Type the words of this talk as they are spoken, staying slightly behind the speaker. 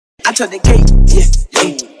I took the cake,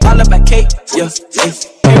 yeah. All about cake, yeah.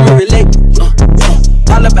 Can we relate?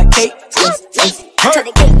 All about cake, yeah. I took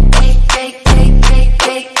the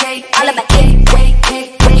cake. All about cake.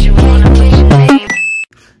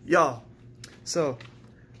 Y'all, so,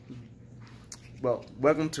 well,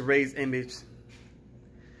 welcome to Rae's Image.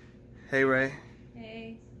 Hey, Rae.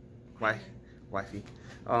 Hey. Wifey.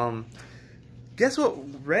 Guess what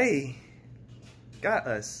Rae got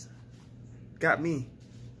us? Got me.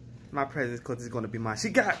 My present, because it's going to be mine. She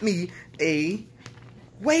got me a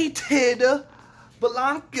weighted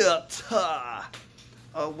blanket.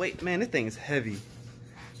 Oh, wait, man, this thing is heavy.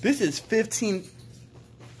 This is 15.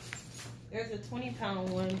 There's a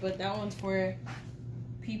 20-pound one, but that one's for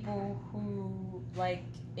people who like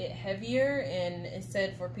it heavier, and it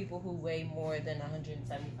said for people who weigh more than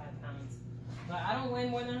 175 pounds. But I don't weigh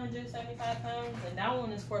more than 175 pounds, and that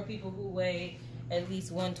one is for people who weigh at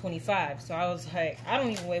least 125. So I was like, I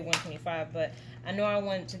don't even weigh 125, but I know I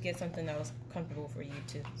wanted to get something that was comfortable for you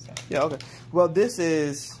too. So yeah, okay. Well, this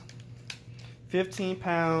is 15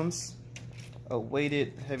 pounds. A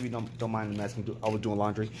weighted, heavy. Don't mind the mess. I was doing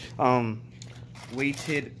laundry.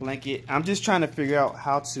 Weighted blanket. I'm just trying to figure out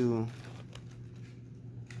how to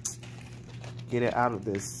get it out of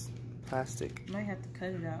this plastic. You might have to cut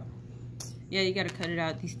it out. Yeah, you gotta cut it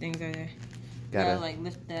out. These things are there. You gotta like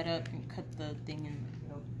lift that up and cut the thing in.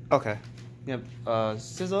 Okay. Yep.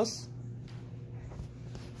 Scissors.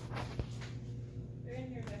 They're in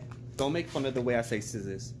here, babe. Don't make fun of the way I say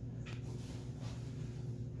scissors.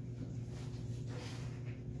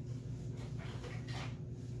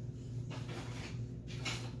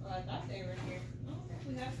 I thought they were in here. Oh,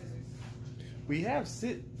 we have scissors. We have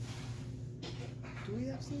Do we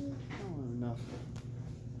have scissors? I don't know.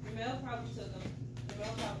 Jamel probably took them.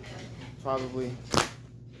 Jamel probably has them. Probably.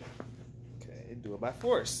 Okay, do it by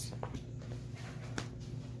force.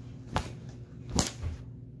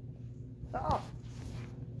 Ah!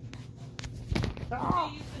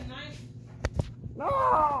 Ah! Use the knife.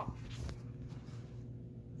 No!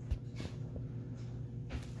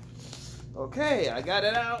 Okay, I got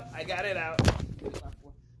it out.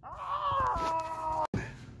 Ah!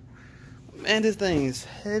 Man, this thing is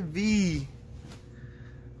heavy.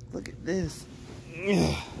 Look at this.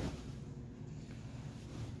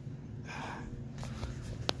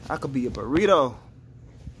 I could be a burrito.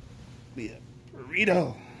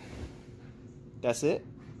 That's it.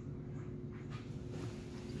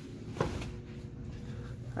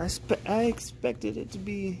 I expected it to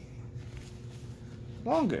be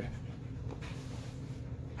longer.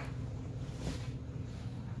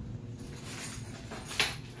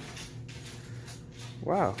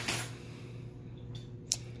 Wow.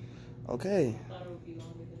 Okay. I thought it would be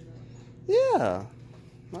longer than that. Yeah.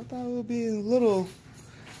 I thought it would be a little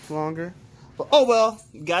longer. But oh well,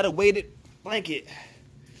 got a weighted blanket.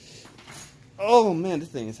 Oh man, this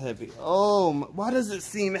thing is heavy. Oh, why does it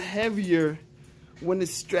seem heavier when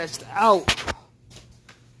it's stretched out?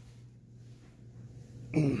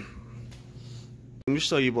 Let me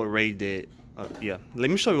show you what Rae did. Let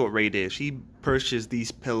me show you what Rae did. She purchased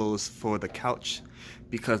these pillows for the couch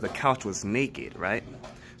because the couch was naked, right?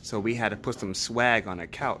 So we had to put some swag on the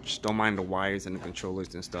couch. Don't mind the wires and the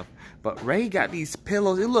controllers and stuff. But Rae got these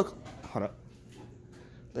pillows. It look. Hold up.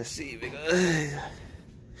 Let's see if it goes.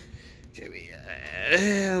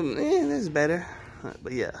 This is better.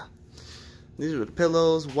 But yeah. These are the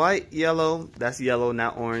pillows. White, yellow. That's yellow,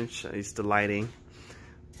 not orange. It's the lighting.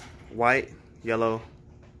 White, yellow,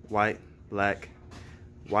 white, black.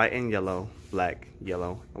 White and yellow, black,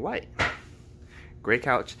 yellow, and white. Great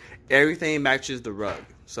couch. Everything matches the rug.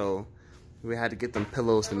 So we had to get them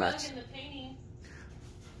pillows to match. And the painting.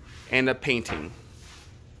 And the painting.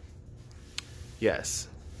 Yes.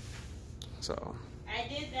 So. I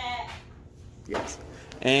did that. Yes.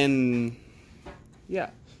 And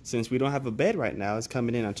yeah, since we don't have a bed right now, it's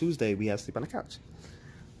coming in on Tuesday. We have to sleep on the couch.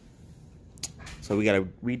 So we gotta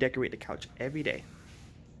redecorate the couch every day.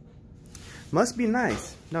 Must be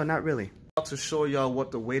nice. No, not really. To show y'all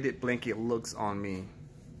what the weighted blanket looks on me.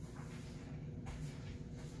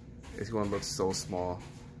 It's gonna look so small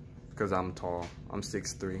because I'm tall. I'm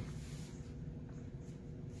 6'3".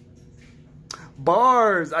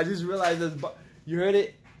 Bars! I just realized this. You heard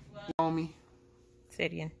it? What? On me. Say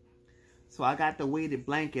it again. So I got the weighted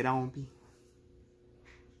blanket on me.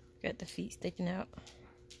 Got the feet sticking out.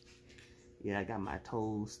 Yeah, I got my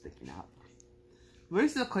toes sticking out. But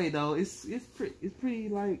it's okay though. It's pretty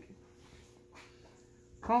like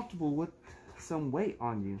comfortable with some weight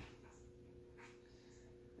on you.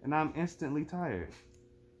 And I'm instantly tired.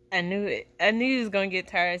 I knew it. I knew you was gonna get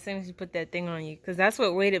tired as soon as you put that thing on you, because that's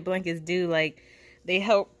what weighted blankets do. Like They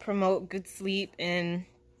help promote good sleep and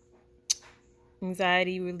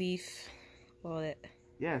anxiety relief, all that.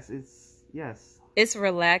 Yes, It's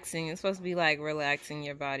relaxing. It's supposed to be like relaxing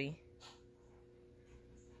your body.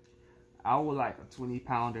 I would like a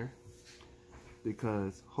 20-pounder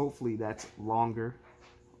because hopefully that's longer.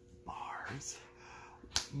 Bars.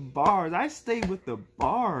 I stay with the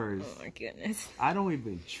bars. Oh my goodness. I don't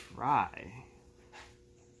even try.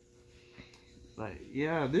 But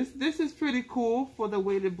yeah, this is pretty cool for the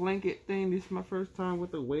weighted blanket thing. This is my first time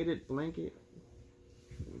with a weighted blanket.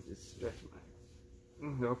 Let me just stretch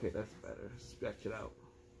my... Okay, that's better. Stretch it out.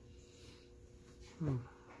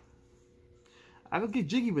 I could get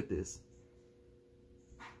jiggy with this.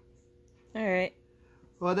 Alright.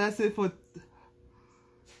 Well, that's it for...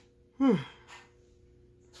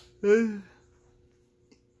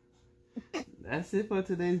 That's it for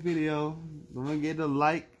today's video. Don't forget to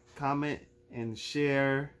like, comment, and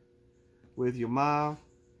share with your mom,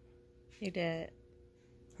 Your dad,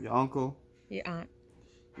 your uncle, your aunt,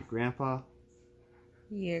 your grandpa,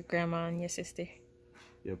 your grandma and your sister,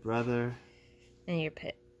 your brother. and your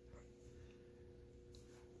pet.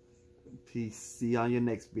 Peace. See you on your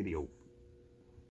next video.